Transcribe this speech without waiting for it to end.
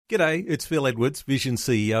G'day, it's Phil Edwards, Vision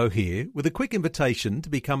CEO here, with a quick invitation to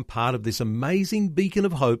become part of this amazing beacon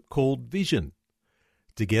of hope called Vision.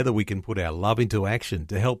 Together we can put our love into action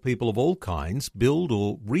to help people of all kinds build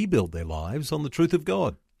or rebuild their lives on the truth of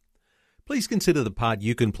God. Please consider the part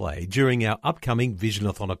you can play during our upcoming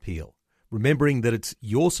Visionathon appeal, remembering that it's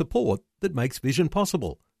your support that makes Vision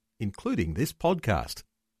possible, including this podcast.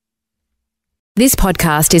 This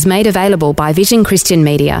podcast is made available by Vision Christian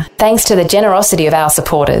Media, thanks to the generosity of our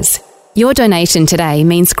supporters. Your donation today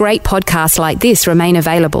means great podcasts like this remain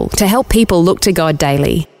available to help people look to God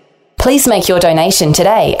daily. Please make your donation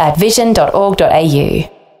today at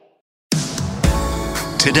vision.org.au.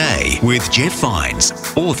 Today with Jeff Vines,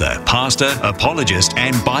 author, pastor, apologist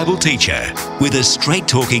and Bible teacher, with a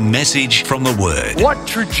straight-talking message from the Word. What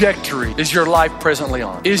trajectory is your life presently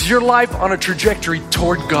on? Is your life on a trajectory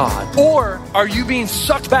toward God? Or are you being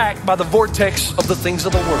sucked back by the vortex of the things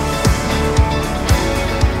of the world?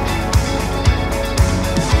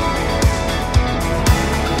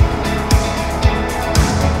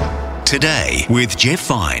 Today with Jeff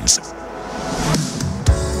Vines.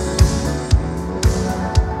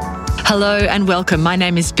 Hello and welcome. My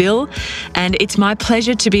name is Bill, and it's my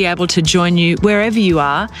pleasure to be able to join you wherever you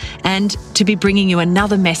are and to be bringing you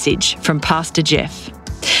another message from Pastor Jeff.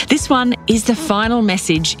 This one is the final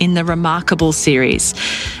message in the Remarkable series,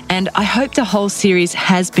 and I hope the whole series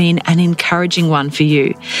has been an encouraging one for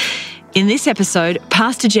you. In this episode,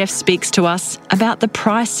 Pastor Jeff speaks to us about the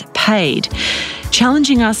price paid,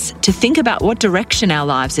 challenging us to think about what direction our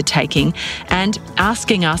lives are taking and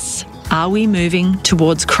asking us, are we moving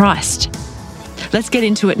towards Christ? Let's get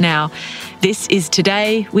into it now. This is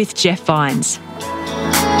Today with Jeff Vines.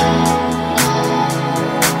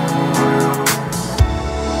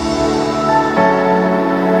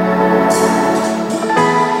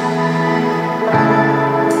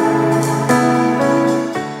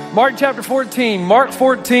 Mark chapter 14, Mark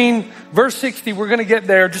 14, verse 60. We're going to get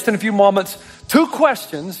there just in a few moments. Two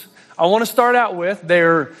questions I want to start out with.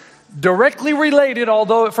 They're directly related,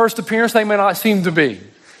 although at first appearance they may not seem to be.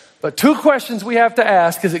 But two questions we have to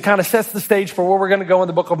ask because it kind of sets the stage for where we're going to go in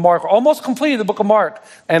the book of Mark. We're almost completed the book of Mark,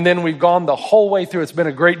 and then we've gone the whole way through. It's been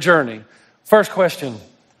a great journey. First question,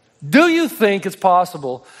 do you think it's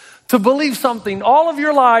possible to believe something all of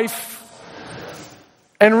your life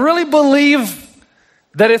and really believe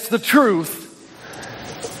that it's the truth,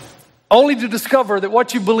 only to discover that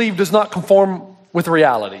what you believe does not conform with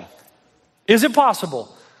reality? Is it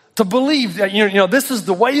possible to believe that, you know, this is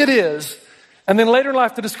the way it is, and then later in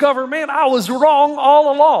life to discover, man, I was wrong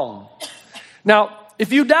all along? Now,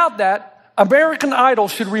 if you doubt that, American Idol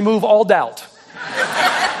should remove all doubt.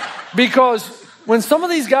 Because when some of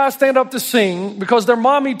these guys stand up to sing because their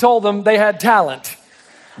mommy told them they had talent,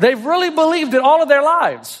 they've really believed it all of their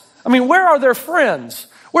lives. I mean, where are their friends?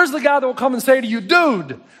 Where's the guy that will come and say to you,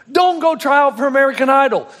 dude, don't go try out for American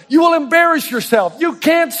Idol. You will embarrass yourself. You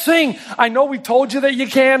can't sing. I know we told you that you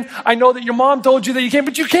can. I know that your mom told you that you can,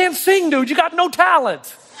 but you can't sing, dude. You got no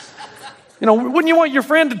talent. You know, wouldn't you want your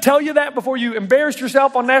friend to tell you that before you embarrass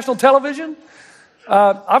yourself on national television?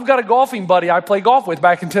 I've got a golfing buddy I play golf with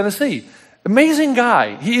back in Tennessee. Amazing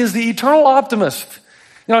guy. He is the eternal optimist.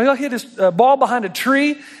 You know, he'll hit his ball behind a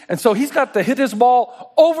tree, and so he's got to hit his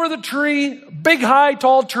ball over the tree, big, high,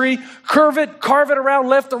 tall tree, carve it around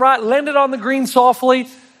left to right, land it on the green softly,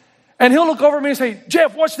 and he'll look over at me and say,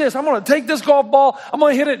 Jeff, watch this. I'm going to take this golf ball. I'm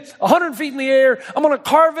going to hit it 100 feet in the air. I'm going to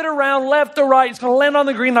carve it around left to right. It's going to land on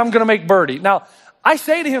the green, and I'm going to make birdie. Now, I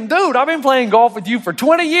say to him, dude, I've been playing golf with you for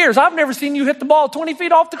 20 years. I've never seen you hit the ball 20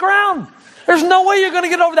 feet off the ground. There's no way you're going to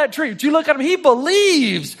get over that tree. But you look at him, he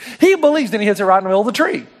believes, then he hits it right in the middle of the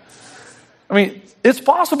tree. I mean, it's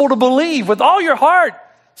possible to believe with all your heart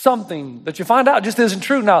something that you find out just isn't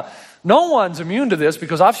true. Now, no one's immune to this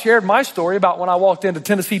because I've shared my story about when I walked into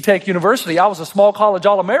Tennessee Tech University. I was a small college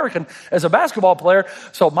All-American as a basketball player.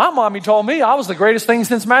 So my mommy told me I was the greatest thing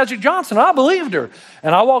since Magic Johnson. I believed her.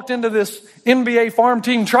 And I walked into this NBA farm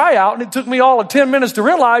team tryout, and it took me all of 10 minutes to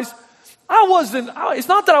realize it's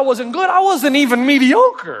not that I wasn't good, I wasn't even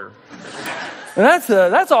mediocre. And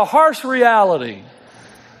that's a harsh reality.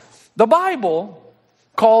 The Bible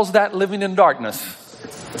calls that living in darkness.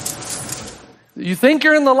 You think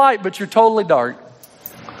you're in the light, but you're totally dark.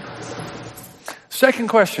 Second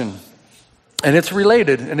question, and it's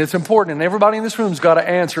related, and it's important, and everybody in this room's got to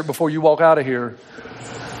answer it before you walk out of here.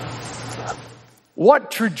 What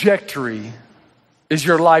trajectory is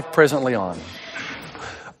your life presently on?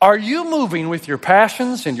 Are you moving with your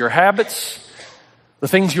passions and your habits, the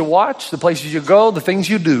things you watch, the places you go, the things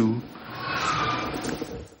you do?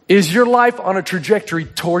 Is your life on a trajectory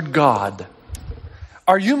toward God?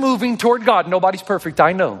 Are you moving toward God? Nobody's perfect,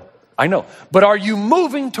 I know. But are you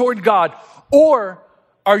moving toward God, or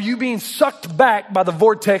are you being sucked back by the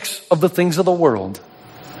vortex of the things of the world?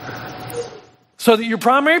 So that your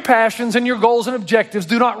primary passions and your goals and objectives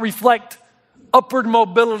do not reflect upward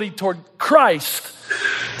mobility toward Christ,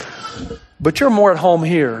 but you're more at home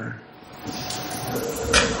here.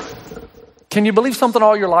 Can you believe something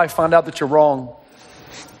all your life, find out that you're wrong?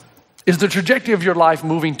 Is the trajectory of your life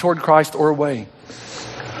moving toward Christ or away?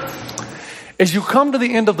 As you come to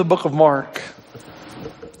the end of the book of Mark,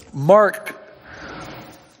 Mark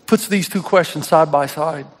puts these two questions side by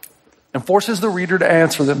side and forces the reader to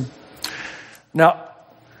answer them. Now,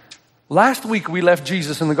 last week we left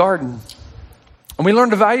Jesus in the garden and we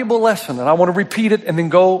learned a valuable lesson, and I want to repeat it and then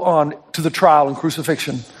go on to the trial and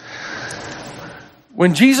crucifixion.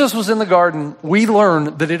 When Jesus was in the garden, we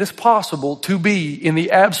learned that it is possible to be in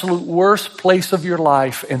the absolute worst place of your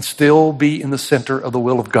life and still be in the center of the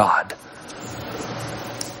will of God.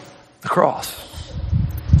 The cross.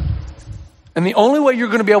 And the only way you're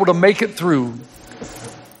going to be able to make it through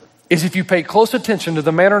is if you pay close attention to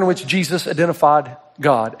the manner in which Jesus identified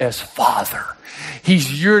God as Father.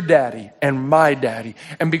 He's your daddy and my daddy.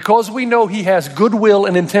 And because we know he has goodwill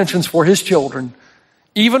and intentions for his children,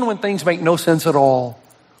 even when things make no sense at all,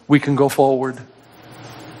 we can go forward.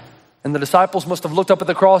 And the disciples must have looked up at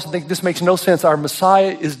the cross and think, this makes no sense. Our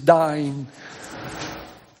Messiah is dying.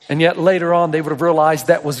 And yet later on, they would have realized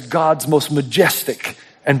that was God's most majestic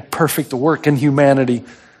and perfect work in humanity,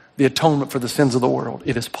 the atonement for the sins of the world.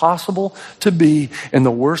 It is possible to be in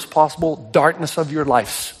the worst possible darkness of your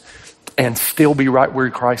life and still be right where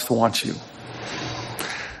Christ wants you.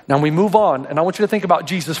 Now we move on, and I want you to think about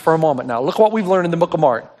Jesus for a moment now. Look what we've learned in the book of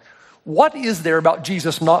Mark. What is there about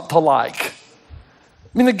Jesus not to like?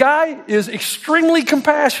 I mean, the guy is extremely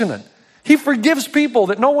compassionate. He forgives people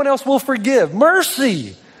that no one else will forgive.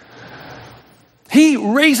 Mercy. He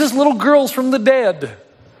raises little girls from the dead.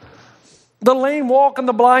 The lame walk and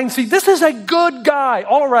the blind see. This is a good guy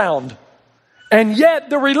all around. And yet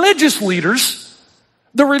the religious leaders,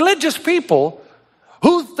 the religious people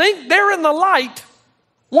who think they're in the light,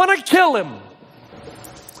 want to kill him.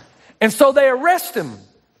 And so they arrest him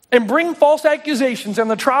and bring false accusations,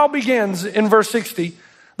 and the trial begins in verse 60.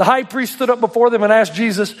 The high priest stood up before them and asked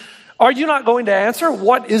Jesus, are you not going to answer?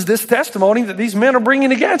 What is this testimony that these men are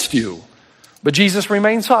bringing against you? But Jesus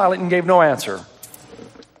remained silent and gave no answer.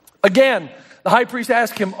 Again, the high priest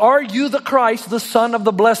asked him, are you the Christ, the Son of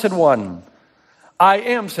the Blessed One? I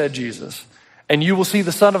am, said Jesus. And you will see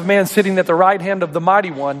the Son of Man sitting at the right hand of the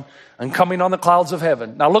Mighty One and coming on the clouds of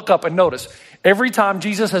heaven. Now look up and notice, every time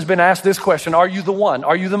Jesus has been asked this question, are you the one?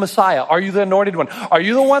 Are you the Messiah? Are you the anointed one? Are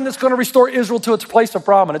you the one that's going to restore Israel to its place of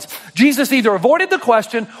prominence? Jesus either avoided the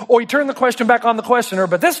question or he turned the question back on the questioner.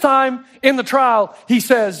 But this time in the trial, he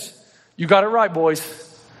says, you got it right, boys.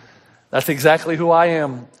 That's exactly who I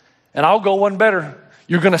am. And I'll go one better.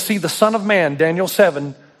 You're going to see the Son of Man, Daniel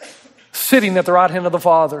 7, sitting at the right hand of the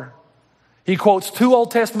Father. He quotes two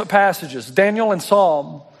Old Testament passages, Daniel and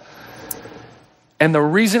Psalm. And the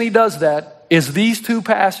reason he does that is these two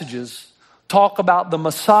passages talk about the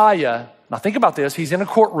Messiah. Now think about this. He's in a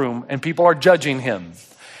courtroom and people are judging him.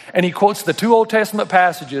 And he quotes the two Old Testament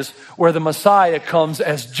passages where the Messiah comes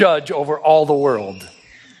as judge over all the world.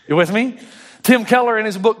 You with me? Tim Keller, in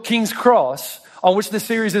his book King's Cross, on which this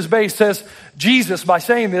series is based, says Jesus, by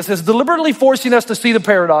saying this, is deliberately forcing us to see the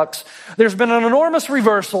paradox. There's been an enormous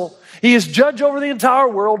reversal. He is judge over the entire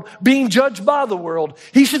world, being judged by the world.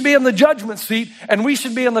 He should be in the judgment seat, and we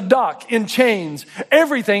should be in the dock, in chains.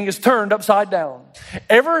 Everything is turned upside down.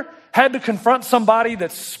 Ever had to confront somebody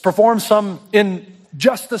that's performed some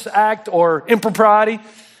injustice act or impropriety?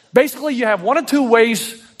 Basically, you have one of two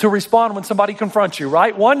ways to respond when somebody confronts you,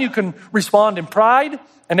 right? One, you can respond in pride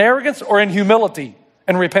and arrogance, or in humility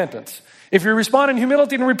and repentance. If you respond in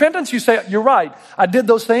humility and repentance, you say, you're right, I did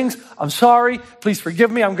those things, I'm sorry, please forgive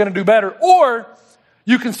me, I'm going to do better. Or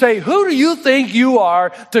you can say, who do you think you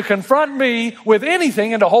are to confront me with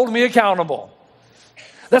anything and to hold me accountable?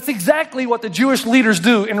 That's exactly what the Jewish leaders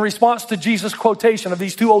do in response to Jesus' quotation of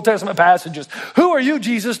these two Old Testament passages. Who are you,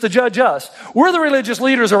 Jesus, to judge us? We're the religious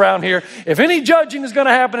leaders around here. If any judging is going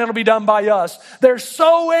to happen, it'll be done by us. They're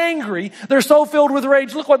so angry. They're so filled with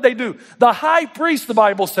rage. Look what they do. The high priest, the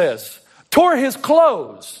Bible says, tore his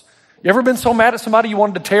clothes. You ever been so mad at somebody you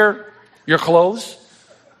wanted to tear your clothes?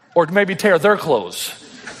 Or maybe tear their clothes?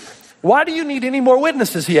 Why do you need any more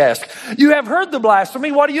witnesses, he asked. You have heard the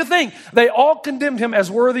blasphemy. What do you think? They all condemned him as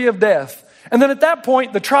worthy of death. And then at that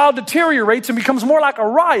point, the trial deteriorates and becomes more like a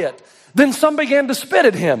riot. Then some began to spit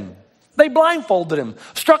at him. They blindfolded him,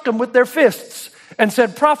 struck him with their fists, and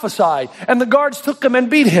said, prophesy. And the guards took him and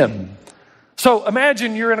beat him. So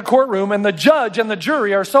imagine you're in a courtroom and the judge and the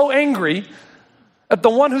jury are so angry at the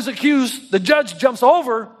one who's accused, the judge jumps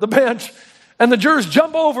over the bench and the jurors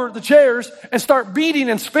jump over the chairs and start beating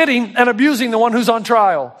and spitting and abusing the one who's on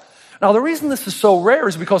trial. Now, the reason this is so rare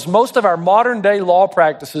is because most of our modern day law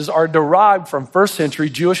practices are derived from first century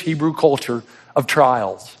Jewish Hebrew culture of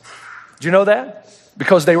trials. Do you know that?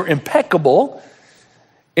 Because they were impeccable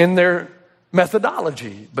in their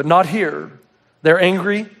methodology, but not here. They're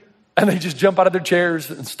angry and they just jump out of their chairs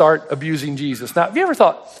and start abusing Jesus. Now, have you ever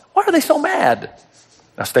thought, why are they so mad?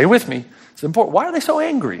 Now, stay with me. It's important. Why are they so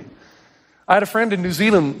angry? I had a friend in New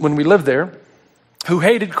Zealand when we lived there who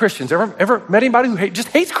hated Christians. Ever met anybody who just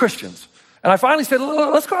hates Christians? And I finally said,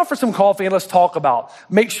 let's go out for some coffee and let's talk about,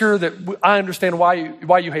 make sure that I understand why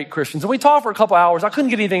you hate Christians. And we talked for a couple hours. I couldn't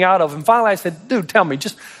get anything out of him. Finally, I said, dude, tell me,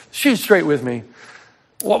 just shoot straight with me.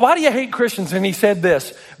 Well, why do you hate Christians? And he said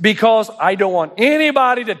this, because I don't want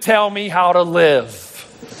anybody to tell me how to live.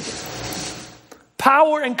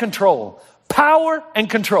 Power and control. Power and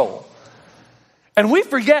control. And we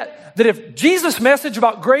forget that if Jesus' message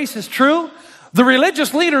about grace is true, the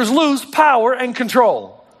religious leaders lose power and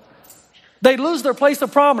control. They lose their place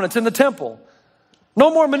of prominence in the temple.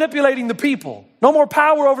 No more manipulating the people. No more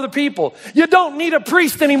power over the people. You don't need a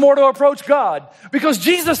priest anymore to approach God because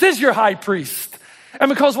Jesus is your high priest. And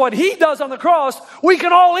because what he does on the cross, we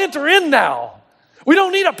can all enter in now. We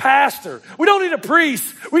don't need a pastor. We don't need a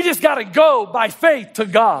priest. We just got to go by faith to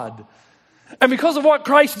God. And because of what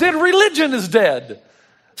Christ did, religion is dead.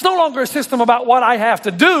 It's no longer a system about what I have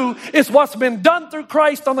to do. It's what's been done through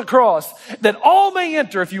Christ on the cross that all may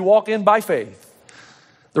enter if you walk in by faith.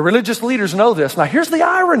 The religious leaders know this. Now, here's the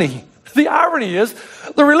irony. The irony is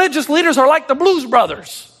the religious leaders are like the Blues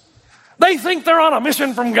Brothers. They think they're on a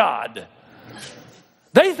mission from God.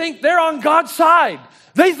 They think they're on God's side.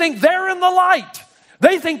 They think they're in the light.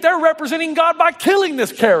 They think they're representing God by killing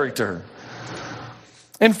this character.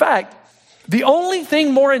 In fact, the only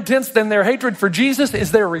thing more intense than their hatred for Jesus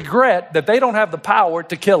is their regret that they don't have the power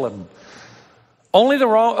to kill him. Only the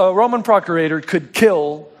Roman procurator could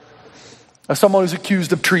kill someone who's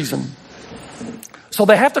accused of treason. So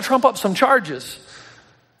they have to trump up some charges.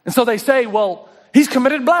 And so they say, well, he's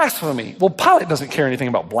committed blasphemy. Well, Pilate doesn't care anything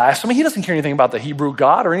about blasphemy. He doesn't care anything about the Hebrew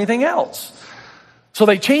God or anything else. So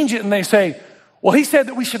they change it and they say, well, he said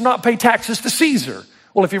that we should not pay taxes to Caesar.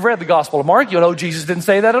 Well, if you've read the Gospel of Mark, you'll know Jesus didn't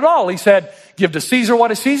say that at all. He said, give to Caesar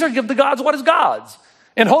what is Caesar, give to God's what is God's.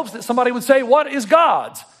 In hopes that somebody would say, what is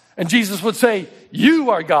God's? And Jesus would say, you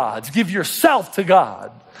are God's. Give yourself to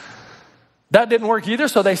God. That didn't work either.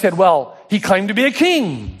 So they said, well, he claimed to be a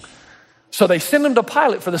king. So they send him to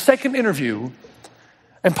Pilate for the second interview.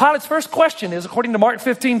 And Pilate's first question is, according to Mark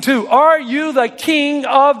 15:2, are you the king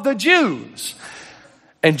of the Jews?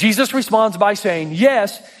 And Jesus responds by saying,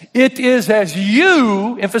 yes, it is as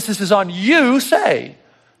you, emphasis is on you, say.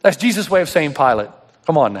 That's Jesus' way of saying, Pilate,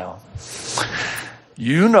 come on now.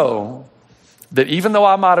 You know that even though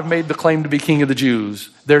I might have made the claim to be king of the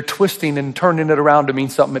Jews, they're twisting and turning it around to mean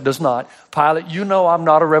something it does not. Pilate, you know I'm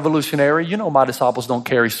not a revolutionary. You know my disciples don't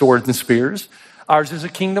carry swords and spears. Ours is a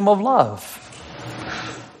kingdom of love.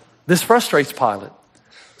 This frustrates Pilate.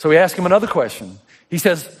 So he asks him another question. He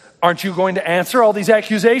says, aren't you going to answer all these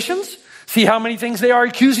accusations? See how many things they are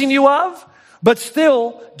accusing you of? But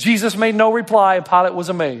still, Jesus made no reply, and Pilate was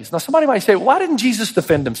amazed. Now, somebody might say, why didn't Jesus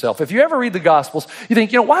defend himself? If you ever read the Gospels, you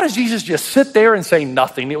think, why does Jesus just sit there and say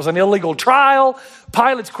nothing? It was an illegal trial.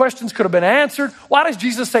 Pilate's questions could have been answered. Why does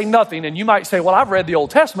Jesus say nothing? And you might say, well, I've read the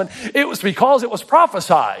Old Testament. It was because it was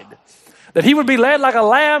prophesied that he would be led like a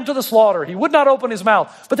lamb to the slaughter. He would not open his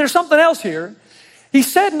mouth. But there's something else here. He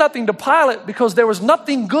said nothing to Pilate because there was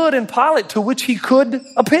nothing good in Pilate to which he could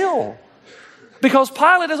appeal. Because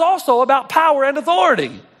Pilate is also about power and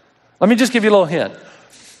authority. Let me just give you a little hint.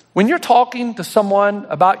 When you're talking to someone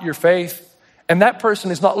about your faith and that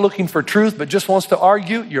person is not looking for truth but just wants to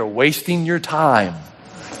argue, you're wasting your time.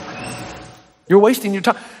 You're wasting your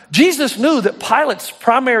time. Jesus knew that Pilate's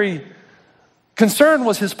primary concern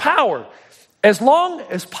was his power. As long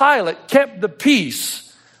as Pilate kept the peace,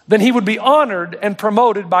 then he would be honored and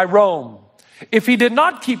promoted by Rome. If he did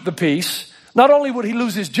not keep the peace, not only would he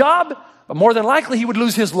lose his job, but more than likely he would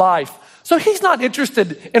lose his life. So he's not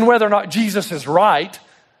interested in whether or not Jesus is right.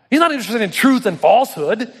 He's not interested in truth and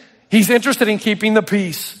falsehood. He's interested in keeping the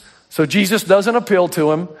peace. So Jesus doesn't appeal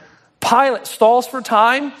to him. Pilate stalls for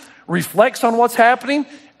time, reflects on what's happening,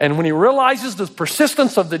 and when he realizes the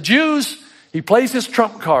persistence of the Jews, he plays his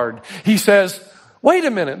trump card. He says, wait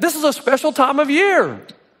a minute, this is a special time of year.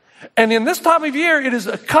 And in this time of year, it is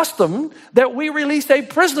a custom that we release a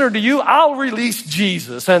prisoner to you. I'll release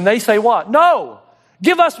Jesus. And they say what? No,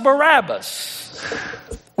 give us Barabbas,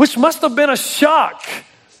 which must have been a shock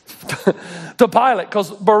to Pilate,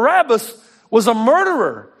 because Barabbas was a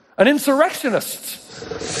murderer, an insurrectionist.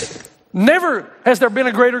 Never has there been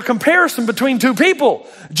a greater comparison between two people.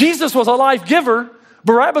 Jesus was a life giver.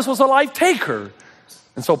 Barabbas was a life taker.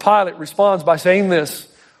 And so Pilate responds by saying this,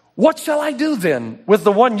 what shall I do then with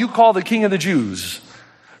the one you call the King of the Jews?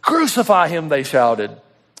 Crucify him, they shouted.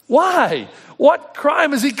 Why? What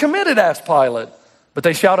crime has he committed? Asked Pilate. But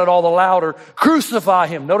they shouted all the louder, crucify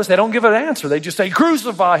him. Notice they don't give an answer. They just say,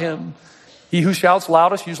 crucify him. He who shouts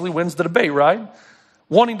loudest usually wins the debate, right?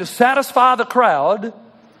 Wanting to satisfy the crowd,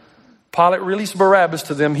 Pilate released Barabbas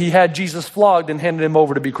to them. He had Jesus flogged and handed him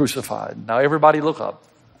over to be crucified. Now everybody look up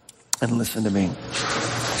and listen to me.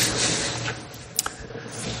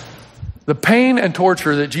 The pain and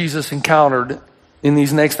torture that Jesus encountered in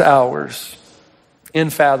these next hours,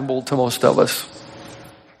 unfathomable to most of us.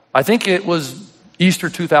 I think it was Easter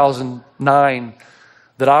 2009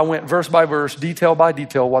 that I went verse by verse, detail by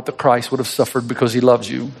detail, what the Christ would have suffered because he loves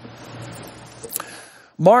you.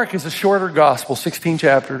 Mark is a shorter gospel, 16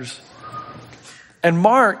 chapters. And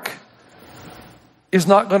Mark is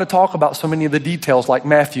not going to talk about so many of the details like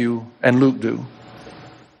Matthew and Luke do,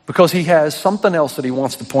 because he has something else that he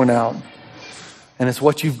wants to point out. And it's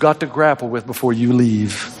what you've got to grapple with before you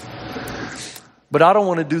leave. But I don't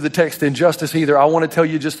want to do the text injustice either. I want to tell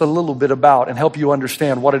you just a little bit about and help you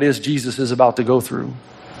understand what it is Jesus is about to go through.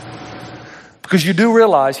 Because you do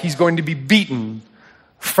realize he's going to be beaten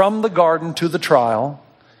from the garden to the trial.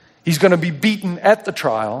 He's going to be beaten at the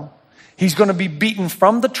trial. He's going to be beaten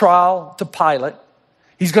from the trial to Pilate.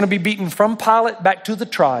 He's going to be beaten from Pilate back to the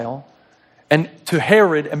trial and to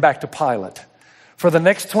Herod and back to Pilate. For the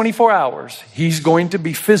next 24 hours, he's going to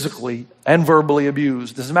be physically and verbally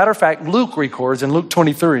abused. As a matter of fact, Luke records in Luke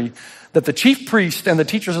 23 that the chief priests and the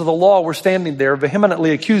teachers of the law were standing there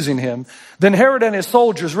vehemently accusing him. Then Herod and his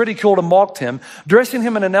soldiers ridiculed and mocked him. Dressing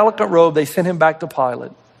him in an elegant robe, they sent him back to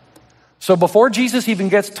Pilate. So before Jesus even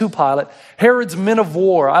gets to Pilate, Herod's men of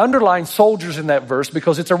war, I underline soldiers in that verse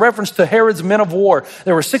because it's a reference to Herod's men of war.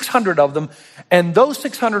 There were 600 of them, and those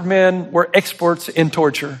 600 men were experts in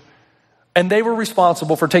torture. And they were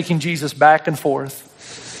responsible for taking Jesus back and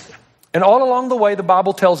forth. And all along the way, the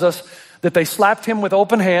Bible tells us that they slapped him with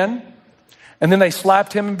open hand, and then they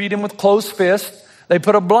slapped him and beat him with closed fist. They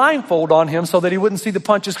put a blindfold on him so that he wouldn't see the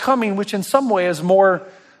punches coming, which in some way is more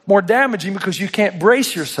damaging because you can't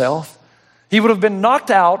brace yourself. He would have been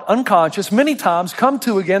knocked out, unconscious, many times, come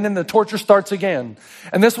to again, then the torture starts again.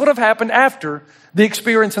 And this would have happened after the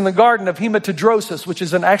experience in the garden of hematidrosis, which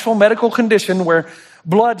is an actual medical condition where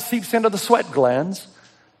blood seeps into the sweat glands,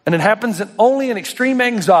 and it happens only in extreme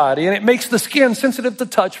anxiety, and it makes the skin sensitive to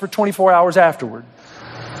touch for 24 hours afterward.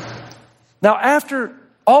 Now, after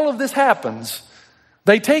all of this happens,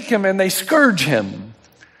 they take him and they scourge him.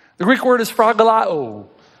 The Greek word is phragalao,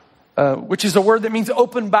 which is a word that means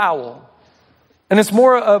open bowel. And it's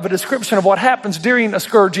more of a description of what happens during a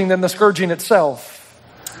scourging than the scourging itself.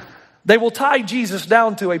 They will tie Jesus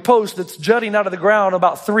down to a post that's jutting out of the ground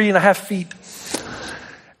about 3.5 feet.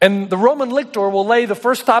 And the Roman lictor will lay the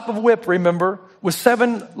first type of whip, remember, with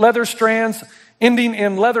 7 leather strands ending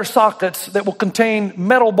in leather sockets that will contain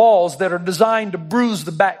metal balls that are designed to bruise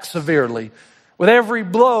the back severely. With every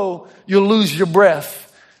blow, you'll lose your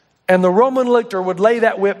breath. And the Roman lictor would lay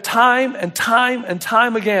that whip time and time and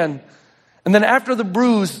time again. And then after the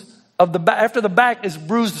bruise of after the back is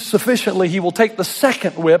bruised sufficiently, he will take the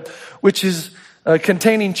second whip, which is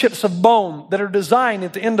containing chips of bone that are designed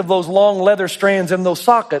at the end of those long leather strands and those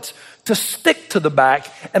sockets to stick to the back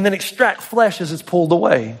and then extract flesh as it's pulled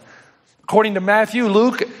away. According to Matthew,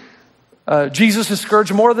 Luke, Jesus is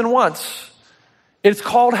scourged more than once. It's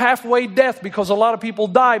called halfway death because a lot of people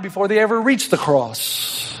die before they ever reach the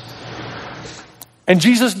cross. And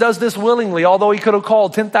Jesus does this willingly, although he could have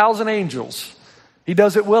called 10,000 angels. He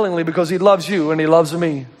does it willingly because he loves you and he loves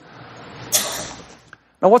me.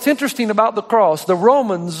 Now, what's interesting about the cross, the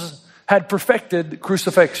Romans had perfected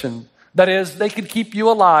crucifixion. That is, they could keep you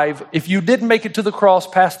alive if you didn't make it to the cross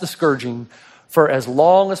past the scourging for as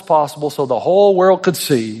long as possible so the whole world could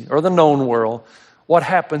see, or the known world, what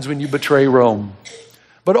happens when you betray Rome.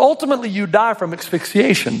 But ultimately, you die from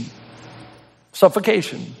asphyxiation,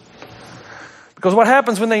 suffocation. Because what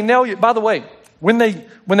happens when they nail you, by the way, when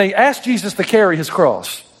they ask Jesus to carry his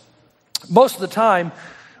cross, most of the time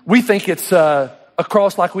we think it's a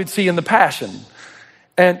cross like we'd see in the Passion.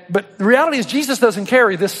 But the reality is Jesus doesn't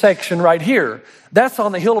carry this section right here. That's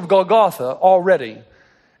on the hill of Golgotha already.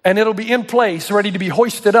 and it'll be in place, ready to be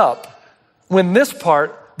hoisted up. When this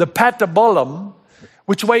part, the patibulum,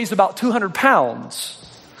 which weighs about 200 pounds,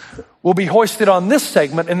 will be hoisted on this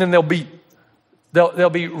segment, and then they'll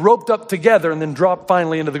be roped up together and then dropped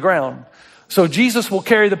finally into the ground. So Jesus will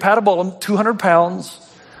carry the patibulum, 200 pounds,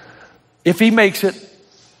 if he makes it.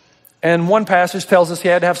 And one passage tells us he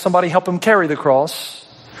had to have somebody help him carry the cross.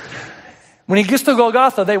 When he gets to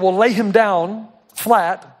Golgotha, they will lay him down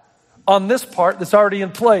flat on this part that's already in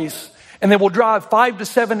place, and they will drive 5 to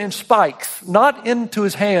 7 inch spikes, not into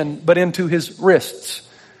his hand, but into his wrists.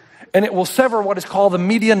 And it will sever what is called the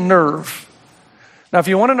median nerve. Now, if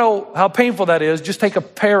you want to know how painful that is, just take a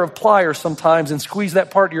pair of pliers sometimes and squeeze that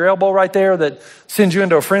part of your elbow right there that sends you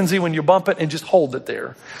into a frenzy when you bump it, and just hold it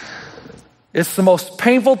there. It's the most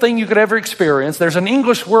painful thing you could ever experience. There's an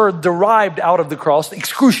English word derived out of the cross,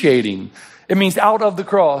 excruciating. It means out of the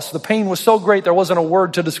cross. The pain was so great there wasn't a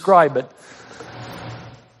word to describe it.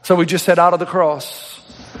 So we just said out of the cross.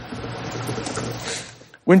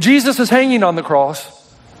 When Jesus is hanging on the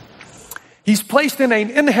cross, he's placed in an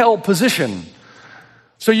inhale position.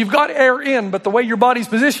 So you've got air in, but the way your body's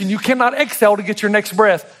positioned, you cannot exhale to get your next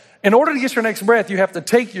breath. In order to get your next breath, you have to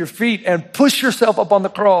take your feet and push yourself up on the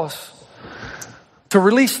cross to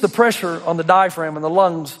release the pressure on the diaphragm and the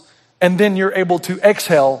lungs, and then you're able to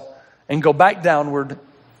exhale and go back downward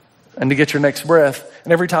and to get your next breath.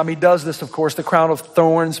 And every time he does this, of course, the crown of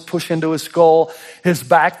thorns push into his skull. His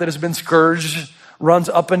back that has been scourged runs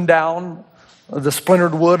up and down the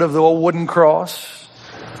splintered wood of the old wooden cross.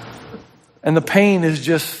 And the pain is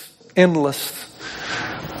just endless.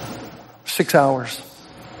 6 hours.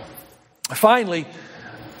 Finally,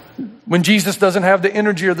 when Jesus doesn't have the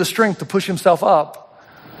energy or the strength to push himself up,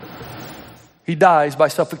 he dies by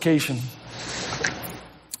suffocation.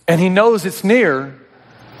 And he knows it's near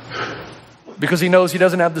because he knows he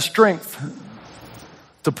doesn't have the strength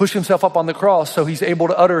to push himself up on the cross, so he's able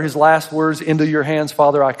to utter his last words, "Into your hands,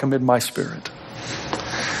 Father, I commit my spirit."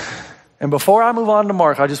 And before I move on to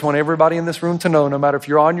Mark, I just want everybody in this room to know, no matter if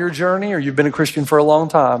you're on your journey or you've been a Christian for a long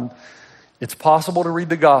time, it's possible to read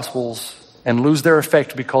the Gospels and lose their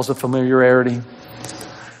effect because of familiarity.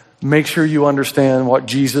 Make sure you understand what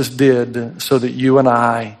Jesus did so that you and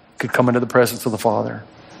I could come into the presence of the Father.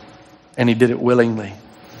 And he did it willingly.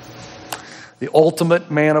 The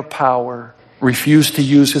ultimate man of power refused to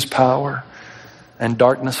use his power, and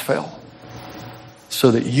darkness fell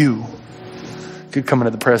so that you could come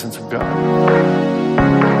into the presence of God.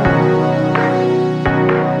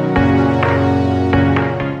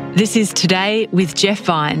 This is Today with Jeff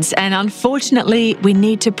Vines, and unfortunately we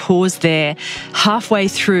need to pause there halfway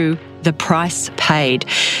through the price paid.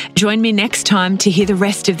 Join me next time to hear the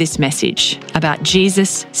rest of this message about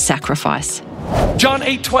Jesus' sacrifice. John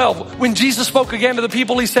 8:12, when Jesus spoke again to the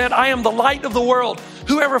people, he said, "I am the light of the world.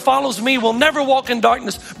 Whoever follows me will never walk in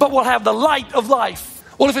darkness, but will have the light of life."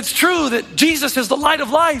 Well, if it's true that Jesus is the light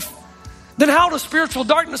of life, then how does spiritual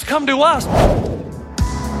darkness come to us?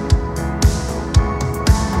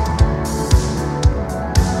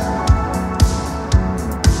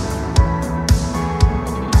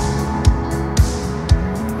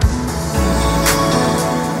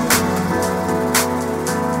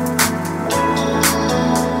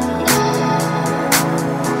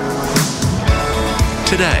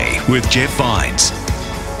 Today with Jeff Vines.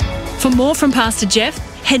 For more from Pastor Jeff,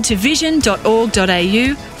 head to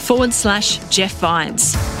vision.org.au/Jeff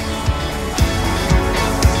Vines.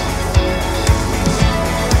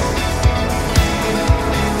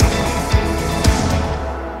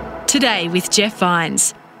 Today with Jeff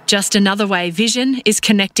Vines. Just another way Vision is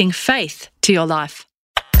connecting faith to your life.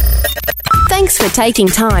 Thanks for taking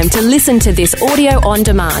time to listen to this audio on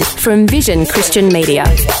demand from Vision Christian Media.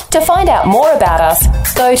 To find out more about us,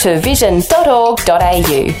 go to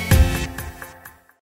vision.org.au.